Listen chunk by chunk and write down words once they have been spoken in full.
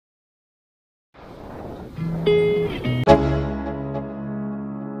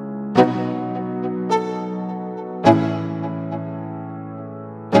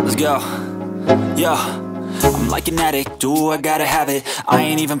let's go. Yo, I'm like an addict, do I gotta have it. I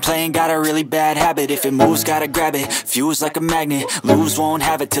ain't even playing, got a really bad habit. If it moves, gotta grab it, fuse like a magnet. Lose, won't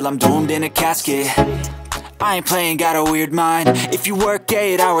have it till I'm doomed in a casket. I ain't playing, got a weird mind. If you work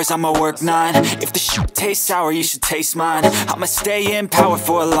 8 hours, I'ma work 9. If the shit tastes sour, you should taste mine. I'ma stay in power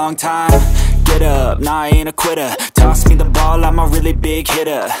for a long time. Get up, nah, I ain't a quitter. Toss me the ball, I'm a really big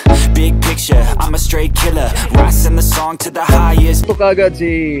hitter. Big picture, I'm a straight killer. Rising the song to the highest. Ito kagad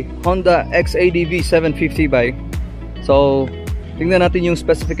si Honda X-ADV 750 bike. So, tingnan natin yung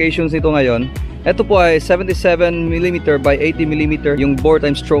specifications nito ngayon. Ito po ay 77mm by 80mm yung bore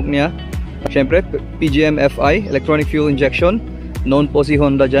time stroke niya. Siyempre, PGM FI, electronic fuel injection. Known po si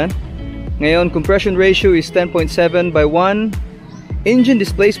Honda dyan. Ngayon, compression ratio is 10.7 by 1. Engine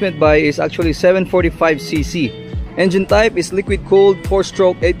displacement by is actually 745cc. Engine type is liquid cooled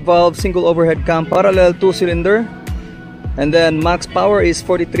 4-stroke 8-valve single overhead cam parallel 2-cylinder. And then max power is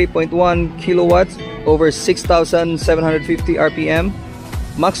 43.1 kilowatts over 6,750 RPM.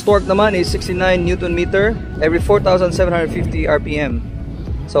 Max torque naman is 69 Newton meter every 4,750 RPM.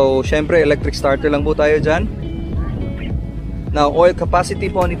 So, syempre, electric starter lang po tayo dyan. Now, oil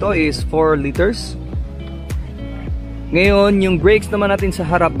capacity po nito is 4 liters. Ngayon, yung brakes naman natin sa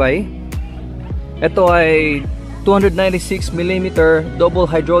harap bay, ito ay 296mm double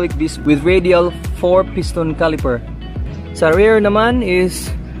hydraulic disc with radial 4-piston caliper. Sa rear naman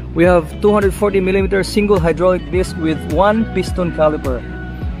is, we have 240mm single hydraulic disc with 1-piston caliper.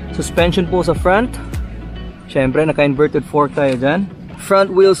 Suspension po sa front. Syempre, naka-inverted fork tayo dyan.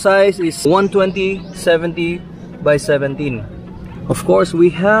 Front wheel size is 120/70 by 17. Of course, we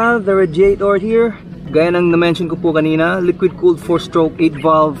have the radiator here. Gaya ng na-mention ko po kanina, liquid cooled 4-stroke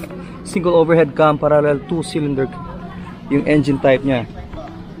 8-valve single overhead cam parallel 2-cylinder yung engine type nya.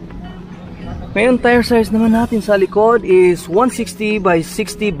 Ngayon, tire size naman natin sa likod is 160 by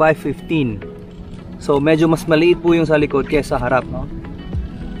 60 by 15. So medyo mas maliit po yung sa likod kaysa harap, no?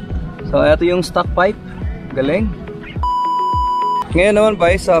 So ito yung stock pipe. Galing. Ngayon naman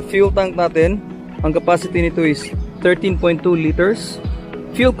ba, sa fuel tank natin, ang capacity nito is 13.2 liters.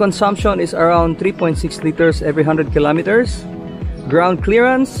 Fuel consumption is around 3.6 liters every 100 kilometers. Ground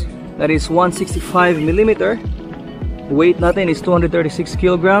clearance, that is 165mm. Weight natin is 236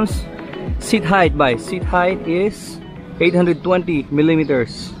 kilograms. Seat height is 820mm.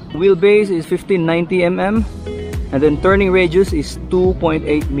 Wheelbase is 1590mm. And then turning radius is 2.8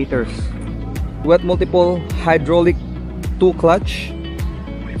 meters. Wet multiple hydraulic 2 clutch.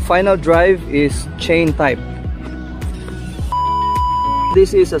 Final drive is chain type.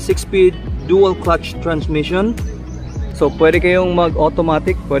 This is a 6-speed dual clutch transmission. So pwede kayong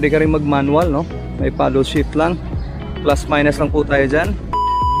mag-automatic, pwede ka rin mag-manual, no? May paddle shift lang. Plus minus lang po tayo dyan.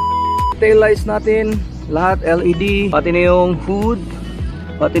 Tail lights natin, lahat LED. Pati na yung hood,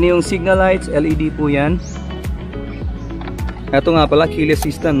 pati na yung signal lights, LED po yan. Ito nga pala, keyless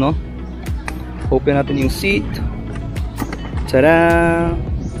system, no? Open natin yung seat. Tada!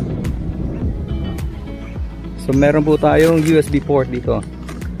 So meron po tayong USB port dito.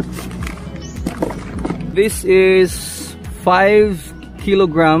 This is 5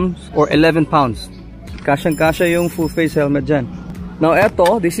 kilograms or 11 pounds. Kasyang-kasya yung full face helmet dyan. Now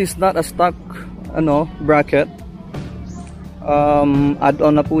eto, this is not a stock bracket.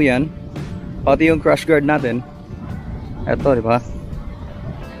 Add-on na po yan. Pati yung crash guard natin. Eto, di ba?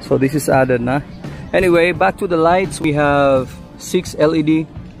 So this is added na. Anyway, back to the lights. We have 6 LED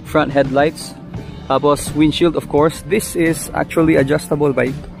front headlights. Tapos windshield, of course. This is actually adjustable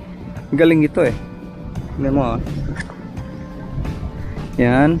by. Galing ito eh. Tingnan mo,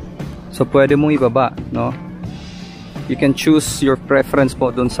 yan. So pwede mong ibaba, no? You can choose your preference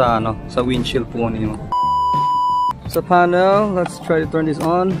po dun sa sa windshield po niyo. Sa panel, let's try to turn this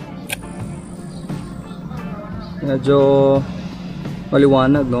on. Medyo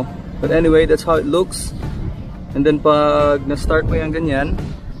maliwanag, no? But anyway, that's how it looks. And then pag na-start mo yan ganyan,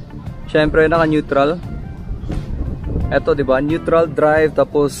 syempre naka-neutral. Eto, diba? Neutral, drive,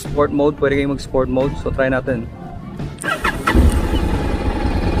 tapos sport mode. Pwede kayong mag-sport mode. So, try natin.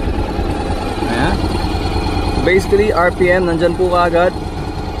 Ayan. Basically, RPM, nandyan po kaagad.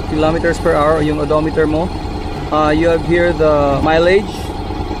 Kilometers per hour, yung odometer mo. You have here the mileage.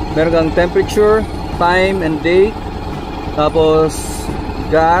 Meron kang temperature, time and date. Tapos,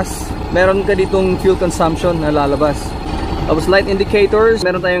 gas. Meron ka ditong fuel consumption na lalabas. Tapos light indicators,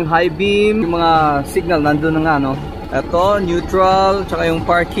 meron tayong high beam, yung mga signal nandun na nga, no? Ito, neutral, tsaka yung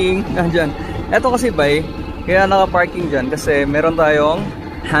parking, nandyan. Ito kasi bay, kaya naka-parking dyan kasi meron tayong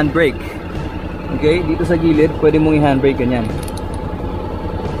handbrake. Okay, dito sa gilid, pwede mong i-handbrake ganyan.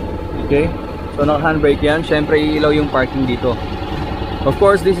 Okay, so naka-handbrake yan, syempre iilaw yung parking dito. Of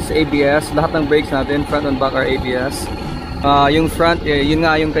course, this is ABS. Lahat ng brakes natin, front and back are ABS. Yung front, yun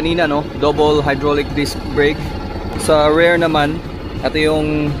nga yung kanina, no? Double hydraulic disc brake. Sa rear naman, ito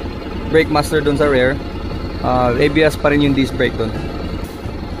yung brake master dun sa rear. ABS pa rin yung disc brake dun.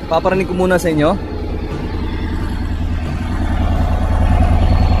 Paparanig ko muna sa inyo.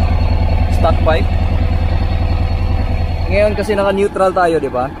 Stock pipe. Ngayon kasi naka-neutral tayo, di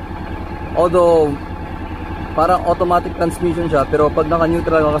ba? Although parang automatic transmission siya, pero pag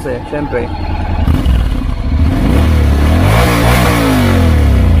naka-neutral ka kasi, syempre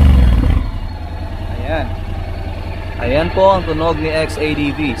ayan po ang tunog ni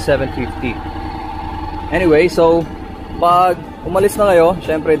X-ADV 750. Anyway, so pag umalis na kayo,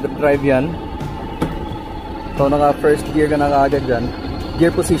 syempre drive yan. So naka first gear ka na kaagad dyan.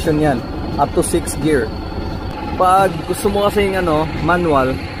 Gear position yan, up to 6 gear. Pag gusto mo kasi yung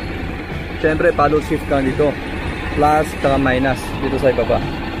manual, syempre paddle shift ka dito, plus saka minus dito sa ibaba.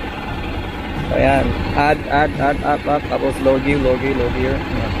 So ayan, add, tapos low gear.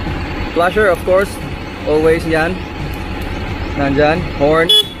 Ayan. Flasher, of course, always yan. Nandyan, horn,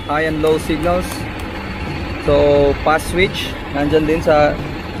 high and low signals. So pass switch, nandyan din sa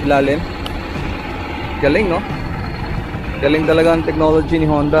ilalim. Galing, no? Galing talaga ang technology ni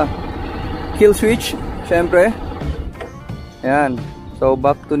Honda. Kill switch, syempre. Ayan, so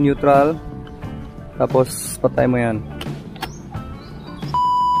back to neutral. Tapos patay mo yan.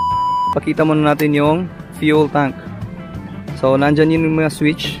 Pakita muna natin yung fuel tank. So nandyan yung mga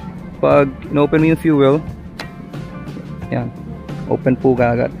switch. Pag in-open mo yung fuel, yan, open po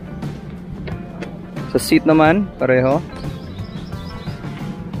agad. Sa seat naman, pareho.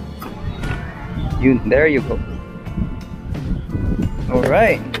 Yun, there you go.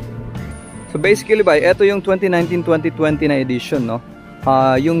 Alright. So basically ito yung 2019-2020 na edition, no?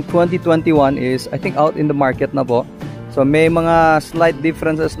 Yung 2021 is I think out in the market na po. So may mga slight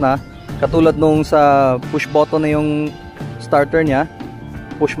differences na, katulad nung sa push button na yung starter nya,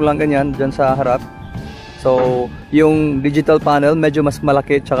 push mo lang ganyan dyan sa harap. So yung digital panel medyo mas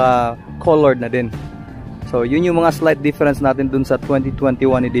malaki, tsaka colored na din. So yun yung mga slight difference natin dun sa 2021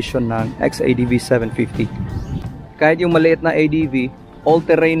 edition ng X-ADV 750. Kahit yung maliit na ADV,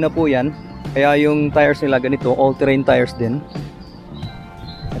 all-terrain na po yan. Kaya yung tires nila ganito, all-terrain tires din.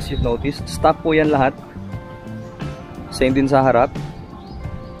 As you've noticed, stock po yan lahat. Same din sa harap.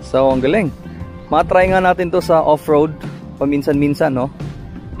 So ang galing. Matry nga natin to sa off-road paminsan-minsan, no?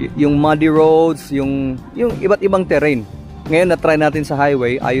 Yung muddy roads, yung iba't ibang terrain. Ngayon na-try natin sa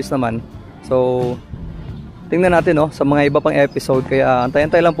highway, ayos naman. So tingnan natin, no, sa mga iba pang episode. Kaya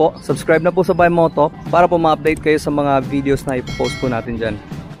antay-antay lang po. Subscribe na po sa Bai Moto para po ma-update kayo sa mga videos na ipopost po natin dyan.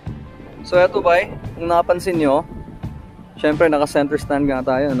 So eto Bai, kung napansin nyo, syempre naka-center stand nga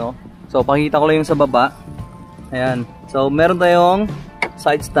tayo, no? So pakita ko lang yung sa baba. Ayan. So meron tayong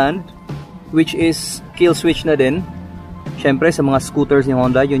side stand, which is kill switch na din. Syempre sa mga scooters ni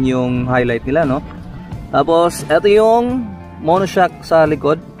Honda, yun yung highlight nila, no? Tapos eto yung monoshock sa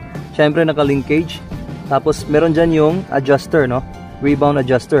likod. Syempre naka-linkage. Tapos meron dyan yung adjuster, no? Rebound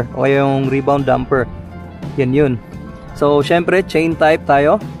adjuster o yung rebound damper. Yan yun. So syempre chain type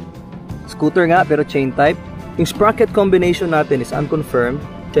tayo. Scooter nga pero chain type. Yung sprocket combination natin is unconfirmed.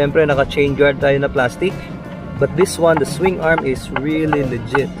 Syempre naka chain guard tayo na plastic. But this one, the swing arm is really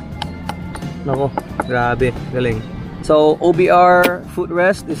legit. Nako, grabe, galing. So OBR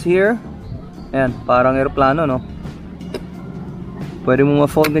footrest is here. Ayan, parang aeroplano, no? Pwede mo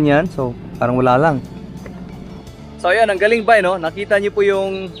ma-fold ganyan. So parang wala lang. So ayan, ang galing ba, no? Nakita niyo po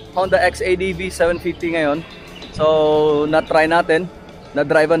yung Honda X-ADV 750 ngayon. So na-try natin,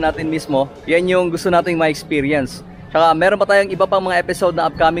 na-drivean natin mismo. Yan yung gusto nating ma-experience. Tsaka meron pa tayong iba pang mga episode na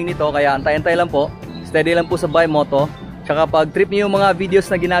upcoming nito, kaya antay-antay lang po. Steady lang po sa Bai Moto. Tsaka pag trip niyo yung mga videos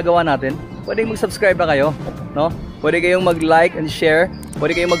na ginagawa natin, pwedeng mag-subscribe na kayo, no? Pwede kayong mag-like and share.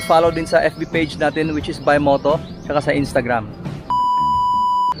 Pwede kayong mag-follow din sa FB page natin, which is Bai Moto, tsaka sa Instagram.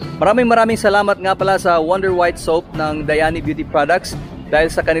 Maraming salamat nga pala sa Wonder White Soap ng Dayani Beauty Products. Dahil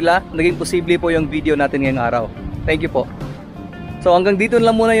sa kanila, naging posible po yung video natin ngayong araw. Thank you po. So hanggang dito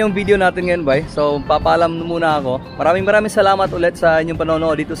lang muna yung video natin ngayon, Bai. So papaalam muna ako. Maraming salamat ulit sa inyong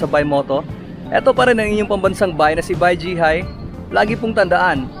panonood dito sa Bai Moto. Ito pa rin ang inyong pambansang Bai na si Bai Jihay. Lagi pong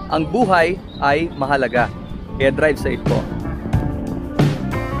tandaan, ang buhay ay mahalaga. Kaya drive safe po.